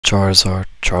Charizard,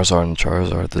 Charizard, and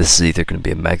Charizard. This is either going to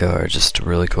be a Mega or just a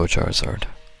really cool Charizard.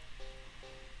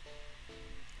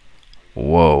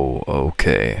 Whoa,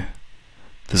 okay.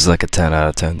 This is like a 10 out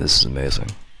of 10. This is amazing.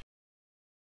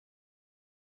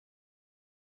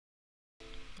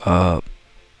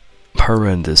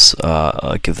 Horrendous.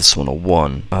 I give this one a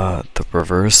 1. The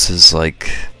reverse is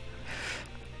like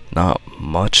not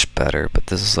much better, but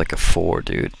this is like a 4,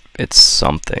 dude. It's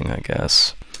something, I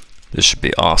guess. This should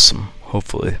be awesome,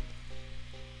 hopefully.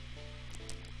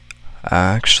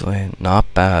 Actually, not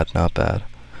bad, not bad.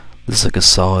 This is like a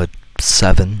solid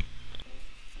 7.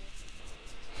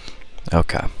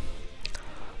 Okay.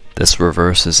 This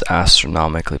reverse is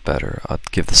astronomically better. I'd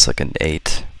give this like an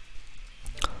 8.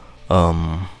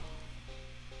 I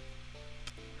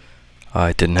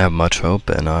didn't have much hope,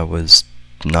 and I was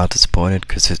not disappointed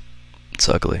because it's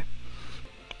ugly.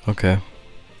 Okay.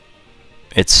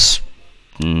 It's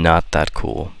not that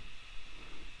cool.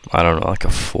 I don't know, like a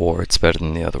 4. It's better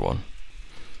than the other one.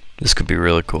 This could be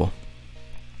really cool.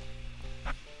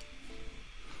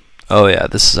 Oh yeah,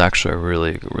 this is actually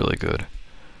really, really good.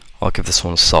 I'll give this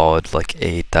one a solid, like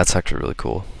 8. That's actually really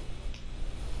cool.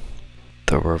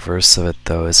 The reverse of it,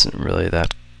 though, isn't really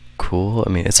that cool. I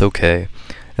mean, it's okay.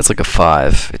 It's like a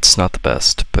 5. It's not the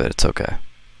best, but it's okay.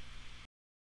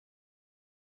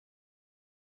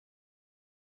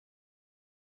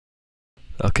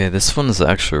 Okay, this one is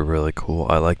actually really cool.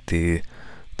 I like the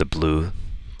blue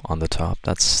on the top.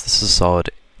 This is a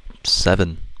solid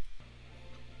 7.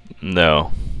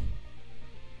 No.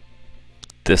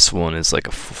 This one is like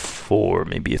a 4,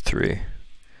 maybe a 3.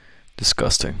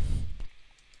 Disgusting.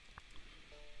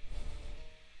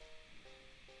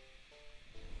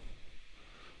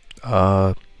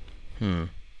 I'm gonna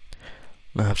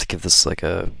have to give this like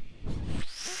a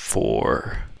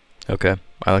 4. Okay,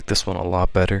 I like this one a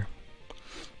lot better.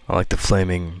 I like the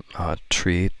flaming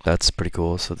tree. That's pretty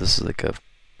cool. So this is like a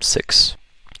 6.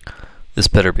 This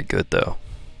better be good though.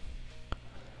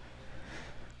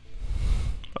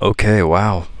 Okay,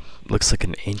 wow. Looks like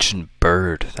an ancient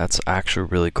bird. That's actually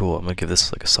really cool. I'm gonna give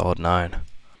this like a solid 9.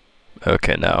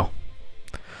 Okay, now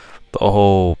the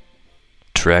whole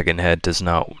dragon head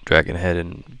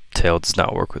and tail does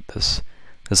not work with this.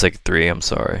 It's like 3. I'm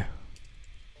sorry.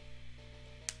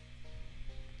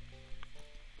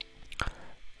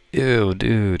 Ew,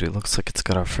 dude, it looks like it's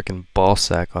got a freaking ball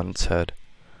sack on its head.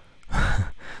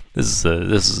 This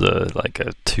is like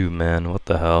a 2, man. What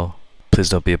the hell? Please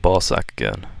don't be a ball sack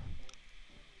again.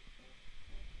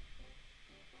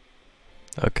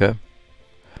 Okay.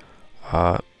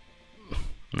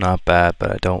 Not bad,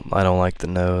 but I don't like the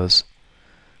nose.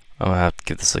 I'm gonna have to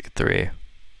give this like a 3.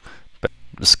 But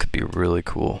this could be really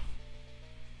cool.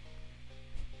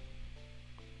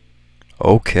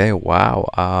 Okay, wow.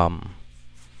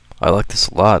 I like this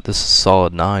a lot. This is a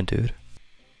solid 9, dude.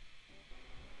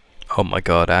 Oh my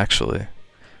god, actually.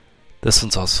 This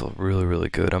one's also really, really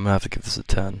good. I'm gonna have to give this a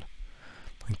 10.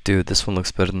 Like, dude, this one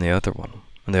looks better than the other one.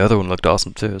 And the other one looked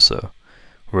awesome too, so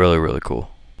really, really cool.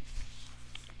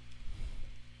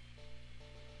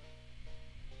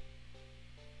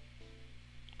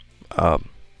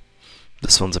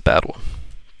 This one's a bad one.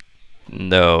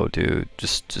 No, dude,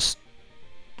 just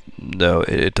no,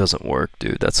 it doesn't work,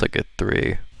 dude. That's like a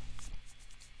 3.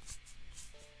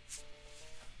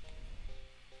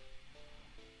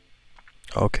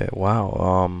 Okay,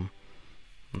 wow.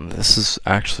 This is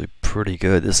actually pretty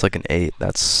good. This is like an 8.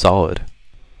 That's solid.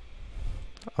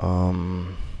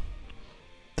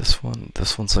 This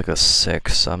one's like a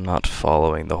 6. I'm not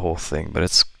following the whole thing, but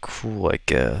it's cool, I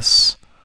guess.